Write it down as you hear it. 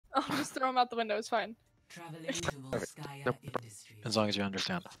I'll just throw him out the window, it's fine. Nope. As long as you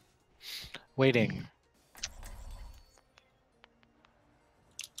understand. Waiting.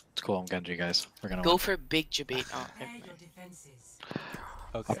 It's cool, I'm Genji, guys. We're gonna Go win. for big debate. Oh,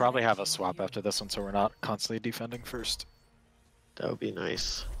 Okay. I'll probably have a swap after this one so we're not constantly defending first. That would be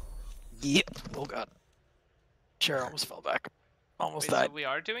nice. Yep. Oh god. Chair almost fell back. Almost Wait, died. so we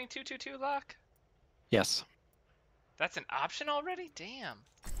are doing 2-2-2 lock? Yes. That's an option already? Damn.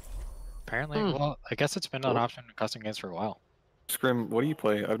 Apparently, well, I guess it's been an option in custom games for a while. Scrim, what do you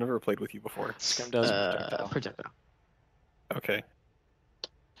play? I've never played with you before. Scrim does projectile. Projectile. Okay.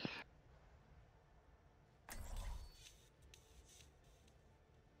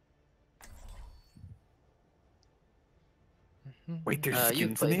 Wait, there's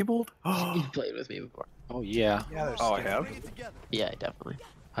skins played. enabled? You played with me before. Oh yeah. Oh, I have? Yeah, definitely.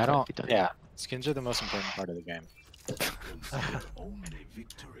 I don't. Be done. Yeah. Skins are the most important part of the game.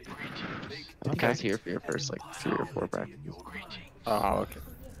 You guys here for your first like 3 or 4 practices. Oh, okay.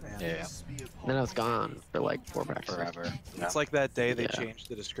 Yeah. Then I was gone for like 4 practices. Forever. Yeah. It's like that day they Yeah. changed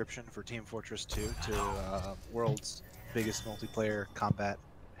the description for Team Fortress 2 to world's biggest multiplayer combat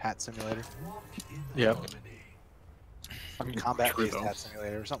hat simulator. Yep. I mean, combat-based though. hat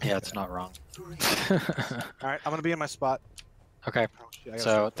simulator or something. Yeah, like it's that. not wrong. All right, I'm gonna be in my spot. Okay. Oh, shit, I gotta So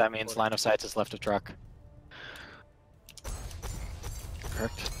start that means recording. line of sight is left of truck.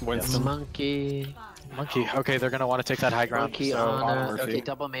 Correct. Winston. Monkey. Monkey. Okay, they're gonna want to take that high ground. Monkey so on. Mercy. Okay,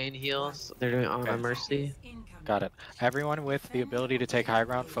 double main heals. They're doing on Okay. Mercy. got it. Everyone with the ability to take high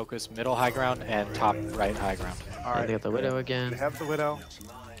ground, focus middle high ground and top right high ground. All They right, got the Widow they we again. have the Widow.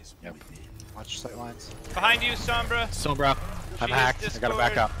 Yep. Watch sight lines. Behind you, Sombra. Sombra, I'm She has hacked. I gotta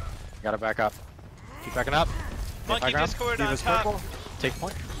back Discord. up. Gotta back up. Keep backing up. Monkey high ground. Discord on Diva's top. purple. Take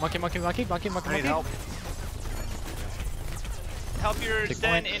point. Monkey, monkey, monkey, monkey, monkey, I need monkey. help. Help your Take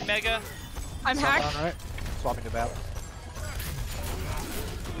Zen point. in Mega. I'm Swap hacked. on right. Swapping to battle.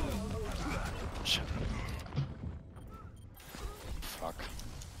 Shit. Fuck.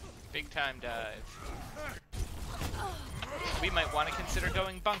 Big time dive. We might want to consider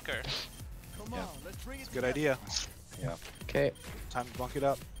going bunker. It's a good idea. Yeah. Okay. Time to bunk it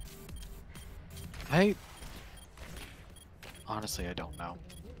up. Honestly, I don't know.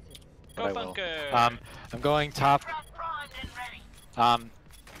 But Go I will. bunker. I'm going top. I'm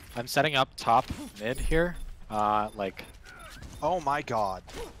setting up top mid here. Like, Oh my god.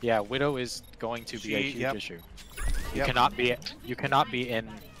 yeah, Widow is going to be a huge Yep. issue. You Yep. cannot be in,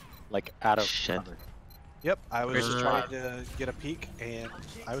 like, out of Shit. cover. Yep, I was Gracious trying to get a peek and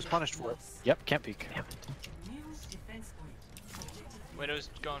I was punished for it. Yep, can't peek. Widow's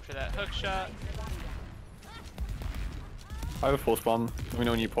going for that hook shot. I have a full spawn. Let me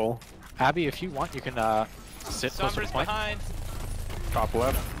know when you pull. Abby, if you want, you can sit closer to Sombra's point. behind. Top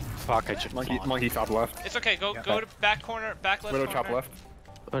left. Fuck, I should Monkey, fall. monkey top left. It's okay. Go Yeah. go to back corner, back left Widow corner. top left.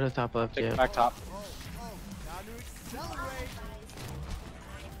 Widow top left, Take it yeah. back top.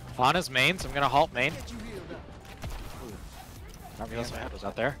 On his mains, I'm gonna halt main. Not realize my head was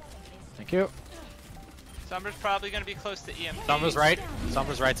out there. Thank you. Sombra's sombra's gonna be close to EMP. Sombra's right.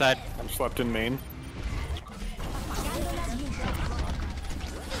 Sombra's right side. I'm slept in main.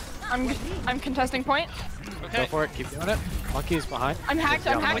 I'm contesting point. Okay. Go for it. Keep doing it. Monkey's behind. I'm hacked,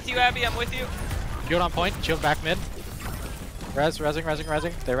 Yeah, I'm I'm hacked. with you, Abby. I'm with you. Shield on point. Shield back mid.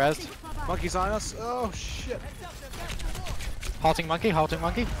 Resing. They rezzed. Monkey's on us. Oh shit. Halting monkey.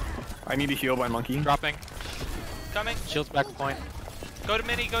 I need a heal by monkey. Dropping. Coming. Shield's back to point. Go to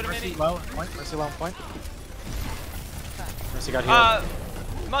mini. Go to Mercy mini. low on point. Mercy low on point. Mercy got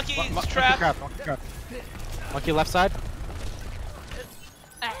healed. Monkey's Monkey trapped. trapped. Monkey left side.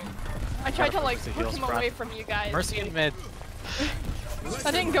 I tried to like Mercy push heals him front. away from you guys. Mercy in mid.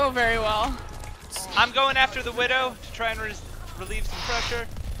 That didn't go very well. I'm going after the Widow to try and relieve some pressure.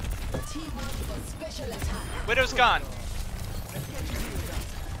 Widow's gone.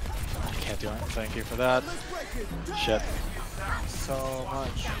 Can't do it. Thank you for that. Shit. So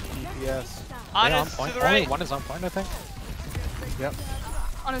much DPS. On Yeah, us to point. the Only right. one is on point, I think. Yep.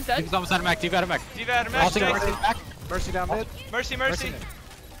 On his dead. He's almost out of mech. Diva out of mech. Diva out of mech. Halting Nice. Mercy back. Mercy down mid. Mercy. Mercy.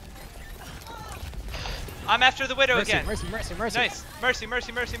 I'm after the Widow Mercy, again. Mercy. Nice.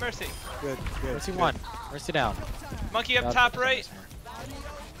 Mercy. Good. Mercy one. Mercy down. Monkey up Yeah, top Mercy. right.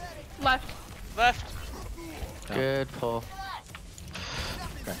 Left. Left. Down. Good pull.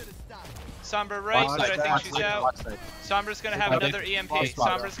 Okay. Sombra right, Watch but I side, think watch she's side, out. Watch side. Sombra's gonna have Oh, another they- EMP. lost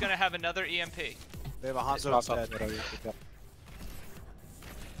spot. Sombra's gonna have another EMP. They have a Hanzo Swap up. instead.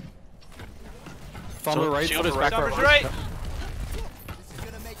 Sombra right. Shield is Sombra back. Sombra's right.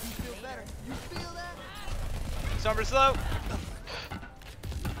 Sombra's low.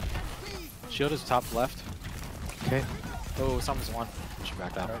 Shield is top left. Okay. Oh, someone's one. She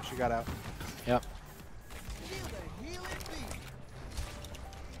backed out. Alright, she got out. Yep.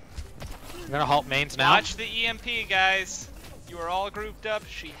 I'm gonna halt mains now. Watch the EMP, guys. You are all grouped up.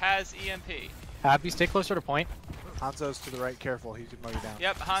 She has EMP. Abby, stay closer to point. Hanzo's to the right, careful, he could mow you down.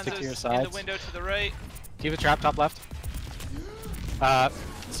 Yep, to your Hanzo's in the sides. window to the right. Keep a trap top left.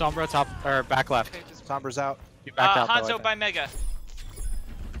 Sombra top or back left. Okay, just Sombra's out. You backed out though, I Hanzo think. by Mega.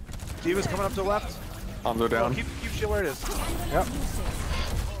 Diva's coming up to the left. Hanzo Oh, down. keep shield where it is. Yep.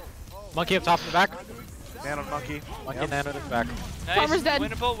 Monkey up top in the back. Man on monkey. Monkey nano in the back. Nice. Farmer's dead.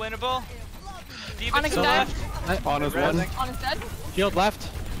 Winnable, winnable. Diva Onyx to the dead. left. Honest one. On his dead. Shield left.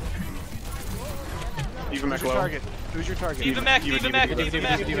 Even Who's Mech your low. target? Who's your target? Diva mech, Diva, Diva Diva, mech, Diva, Diva Diva,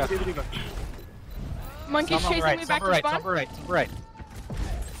 mech. Diva, Diva, Diva. Monkey's Sombra chasing right, me back Sombra to right, spawn. Sombra right, Sombra right.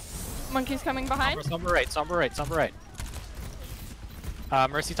 Monkey's coming behind. Sombra right, Sombra right, Sombra right.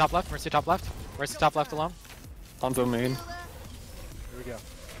 Mercy top left, Mercy top left. Mercy top left alone. Hanzo main. Here we go.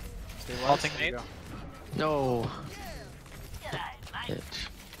 Stay wise. Halting Here we main. go. No. Bitch.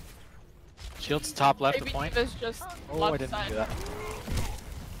 Shield's top left Maybe to point. Diva's just Oh, I left didn't side. do that.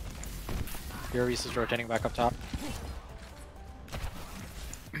 Furious is rotating back up top.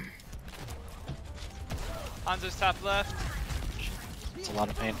 Hanzo's top left. It's a lot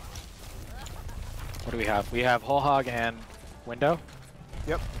of pain. What do we have? We have whole hog and window.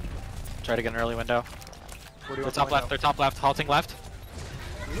 Yep. Try to get an early window. What do you They're want top left, they're top left, halting left.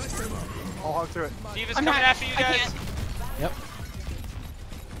 I'll hog through it. Diva's I'm coming not- after you I guys. can't. Yep.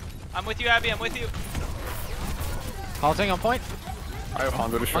 I'm with you, Abby. I'm with you. Halting on point. I have Hanzo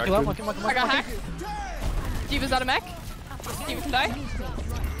Monkey distracted. left, monkey, monkey, I monkey. got monkey. hacked. Diva's out of mech. Diva can die.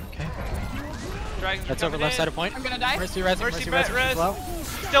 Okay. Dragons are That's over coming left in. side of point. I'm gonna die. Mercy resing, Mercy Mercy resing. res. She's low.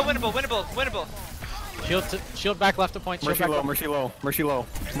 Still winnable, winnable, winnable. Shield back left to point. Shield Mercy back low, left. Mercy low, Mercy low.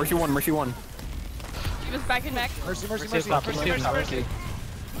 Mercy one, Mercy one. Diva's back in mech. Mercy, mercy, Mercy is mercy. top, Mercy, Mercy is top. mercy.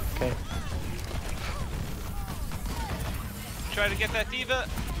 Okay. Try to get that Diva.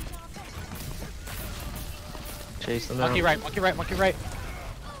 Chase them Monkey out. right, monkey right, monkey right.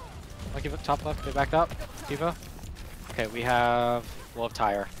 Monkey top left, they backed up. Diva. Okay, we'll have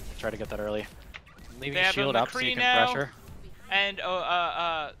tire. Try to get that early. I'm leaving They have a shield up so you McCree can now. pressure. And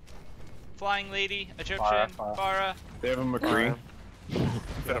flying lady, Egyptian, Farah. Farah. They have a McCree.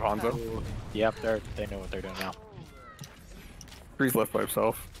 Instead of Hanzo. Yep, they know what they're doing now. McCree's left by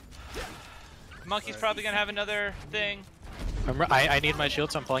himself. Monkey's probably gonna have another thing. I need my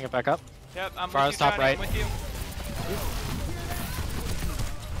shield, so I'm pulling it back up. Yep, I'm Farah's with you, top Johnny. right. I'm with you.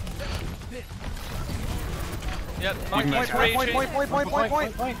 Yep, monkey's Point, Point,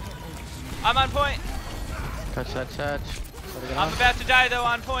 raging. point. I'm on point. Touch, touch, touch. I'm about to die though.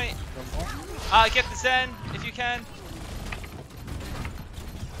 On point. Get the Zen if you can.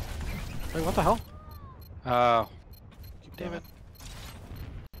 Wait, what the hell? Oh. Damn it.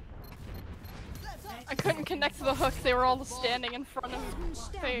 I couldn't connect to the hooks. They were all standing in front of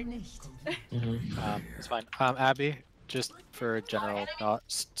thing. It's fine. Abby, just for general,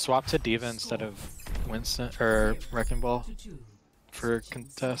 swap to Diva instead of Winston or Wrecking Ball for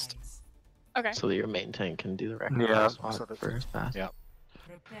contest. Okay. So that your main tank can do the record Yeah. swap for his pass. Yeah.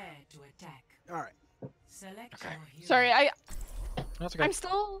 Prepare to attack. Alright. Select Okay. your hero. Sorry, That's okay. I'm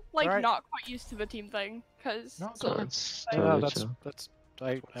still like Alright. not quite used to the team thing because No, it's So it's No, totally that's chill. I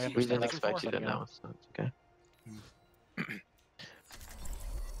understand We didn't that expect you before, to but, know, so it's okay.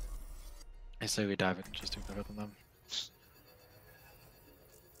 I say we dive in, just do better than them.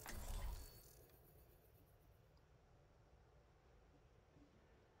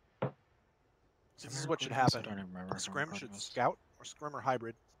 This is what should I happen. don't even remember. A scrim should scout or scrim or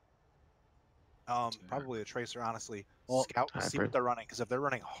hybrid. Probably a tracer, honestly. Well, Scout, see hybrid. what they're running, because if they're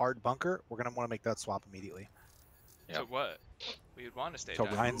running hard bunker, we're gonna want to make that swap immediately. Yeah. To what? We would want to stay So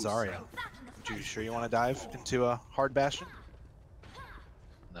down. Ryan Zarya, you sure you want to dive into a hard bastion?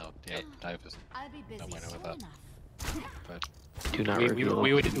 No, yeah, dive is no bueno with that. But Do not we reveal.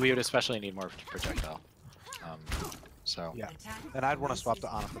 would especially need more projectile. So Yeah. Then I'd want to swap to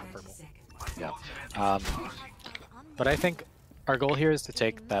Ana for the purple. yeah. But I think our goal here is to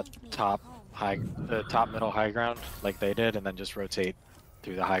take that top middle high ground like they did, and then just rotate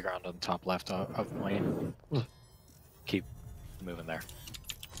through the high ground on the top left of the lane. Keep moving there.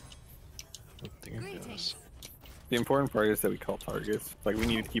 I think I can do this. The important part is that we call targets. Like, we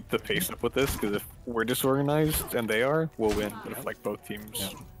need to keep the pace up with this, because if we're disorganized and they are, we'll win. But if, like, both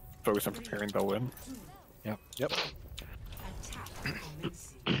teams focus on preparing, they'll win. Yep. Yep.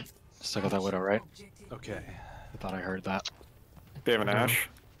 Still got that widow, right? Okay. I thought I heard that. They have an Ash.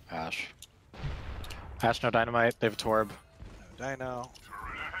 Ash. Ash, no dynamite. They have a Torb. No Dino.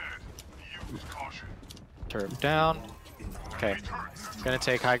 Turb down. Okay. Gonna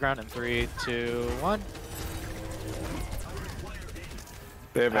take high ground in 3, 2, 1.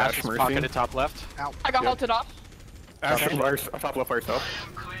 They have Ash Ash is Mercy. pocketed top left. I got Yep. halted off. Ash Okay. top left by herself.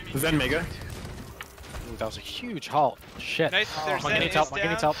 Zen Mega. Ooh, that was a huge halt. Shit. Nice, their Monkey Zen needs is help. Monkey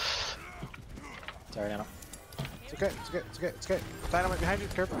down. needs help. Sorry, Nano. It's okay. It's okay. It's okay. It's okay. Dynamite behind you.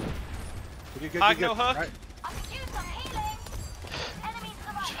 Careful. Good, good, Hog, good, no good. hook. Alright.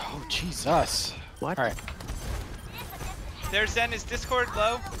 Oh, Jesus. What? Alright. Their Zen is Discord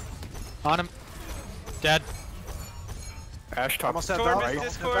low. On him. Dead. Ash top Almost at Torb Val. is Almost at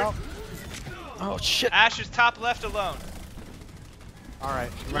Discord. Val. Oh, shit. Ash is top left alone.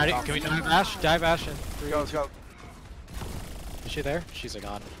 Alright. Ready? Can we dive Ash? Dive Ash in 3. Go, go. Is she there? She's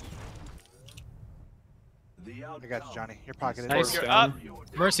gone. I got you, Johnny. You're pocketed. Nice. You're down.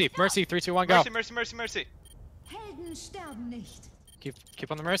 up. Mercy. Mercy. 3, 2, 1, go. Mercy, mercy, mercy, mercy. Helden sterben nicht. Keep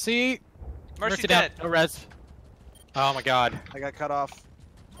on the Mercy. Mercy down. dead. No res. Oh my god. I got cut off.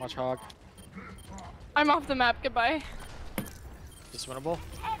 Watch Hog. I'm off the map. Goodbye. Is this winnable?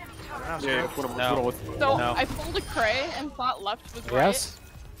 Yeah, it's winnable. No. It's winnable. So No. I pulled a cray and thought left was right. Yes.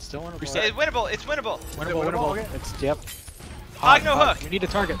 Still winnable. It's winnable. It's winnable. Winnable, winnable? winnable. Okay. It's, yep. Hog, no hook. We need a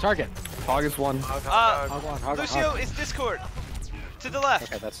target. Target. Hog is one. Hog one. Hog Lucio one. is Discord. To the left.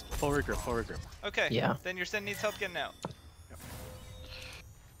 Okay, that's full regroup. Full regroup. Okay. Yeah. Then your Zen needs help getting out.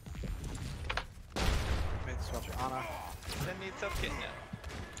 Mid swap to Ana. Zen needs help getting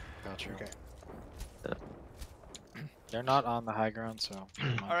out. Gotcha. Okay. They're not on the high ground, so.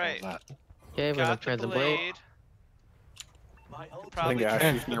 Alright. Okay, we have Got the Transit Blade. blade. Probably Ash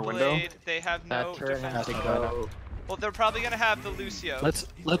turn is the near window. blade. They have no That turret defense. has to defense. go. Well, they're probably gonna have the Lucio.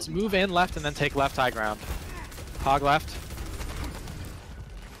 Let's move in left and then take left high ground. Hog left.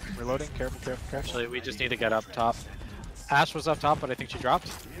 Reloading. Careful, careful, careful. Actually, we just need to get up top. Ash was up top, but I think she dropped.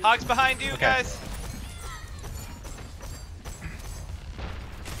 Hog's behind you, Okay. guys.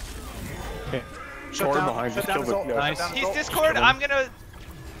 Okay. Shut Torb down. behind Shut you, down still his ult. with- yeah. Shut down his He's ult. Discord. I'm gonna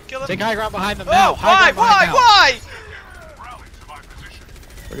kill him. Take high ground behind them now. Oh, High why? ground behind Why? now. Why?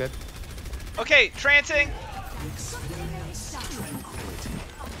 We're good. Okay, trancing.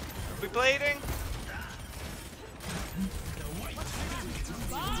 We blading.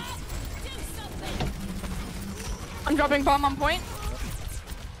 I'm dropping bomb on point.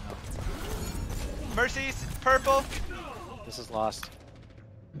 Mercy's purple. This is lost.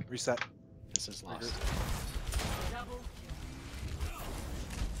 Reset. This is lost.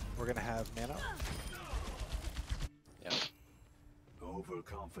 We're gonna have Nano. Yeah.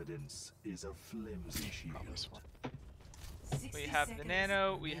 Overconfidence is a flimsy shield. This one. We have the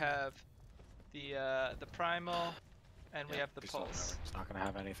nano. We have the primal, and we Yeah, have the we still have pulse. It's not gonna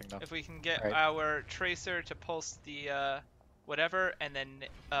have anything though. If we can get Alright. our tracer to pulse the whatever, and then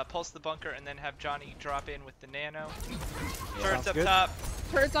pulse the bunker, and then have Johnny drop in with the nano. Turrets Sounds up good. top.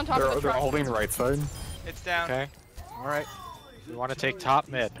 Turret's on top of the They're truck. holding the right side. It's down. Okay. All right. We want to take top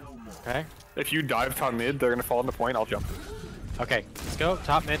mid. Okay. If you dive top mid, they're gonna fall into point. I'll jump. Okay. Let's go.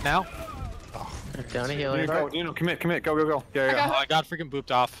 Top mid now. Down a You healer. know, commit, go, go, go. Yeah, yeah. got- Oh, I got freaking booped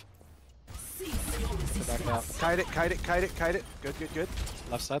off. Go back out. Kite it, kite it, kite it, kite it. Good, good, good.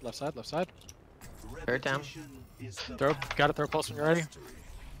 Left side. Left side. Left side. Turret down. Throw. Got to throw pulse when you're ready.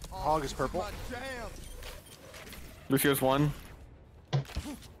 Hog is purple. Lucio's one.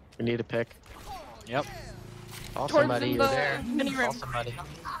 We need a pick. Yep. Call Towards somebody. in You're the there. mini Call room. somebody.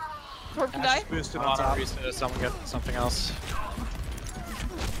 Torb can Ash die. is boosted Come on on, top. Arisa, someone get something else.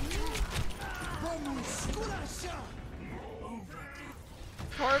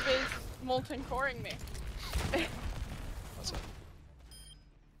 Torb is molten coring me. That's it.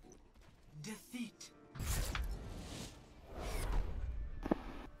 Defeat.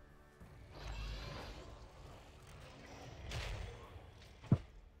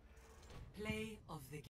 Play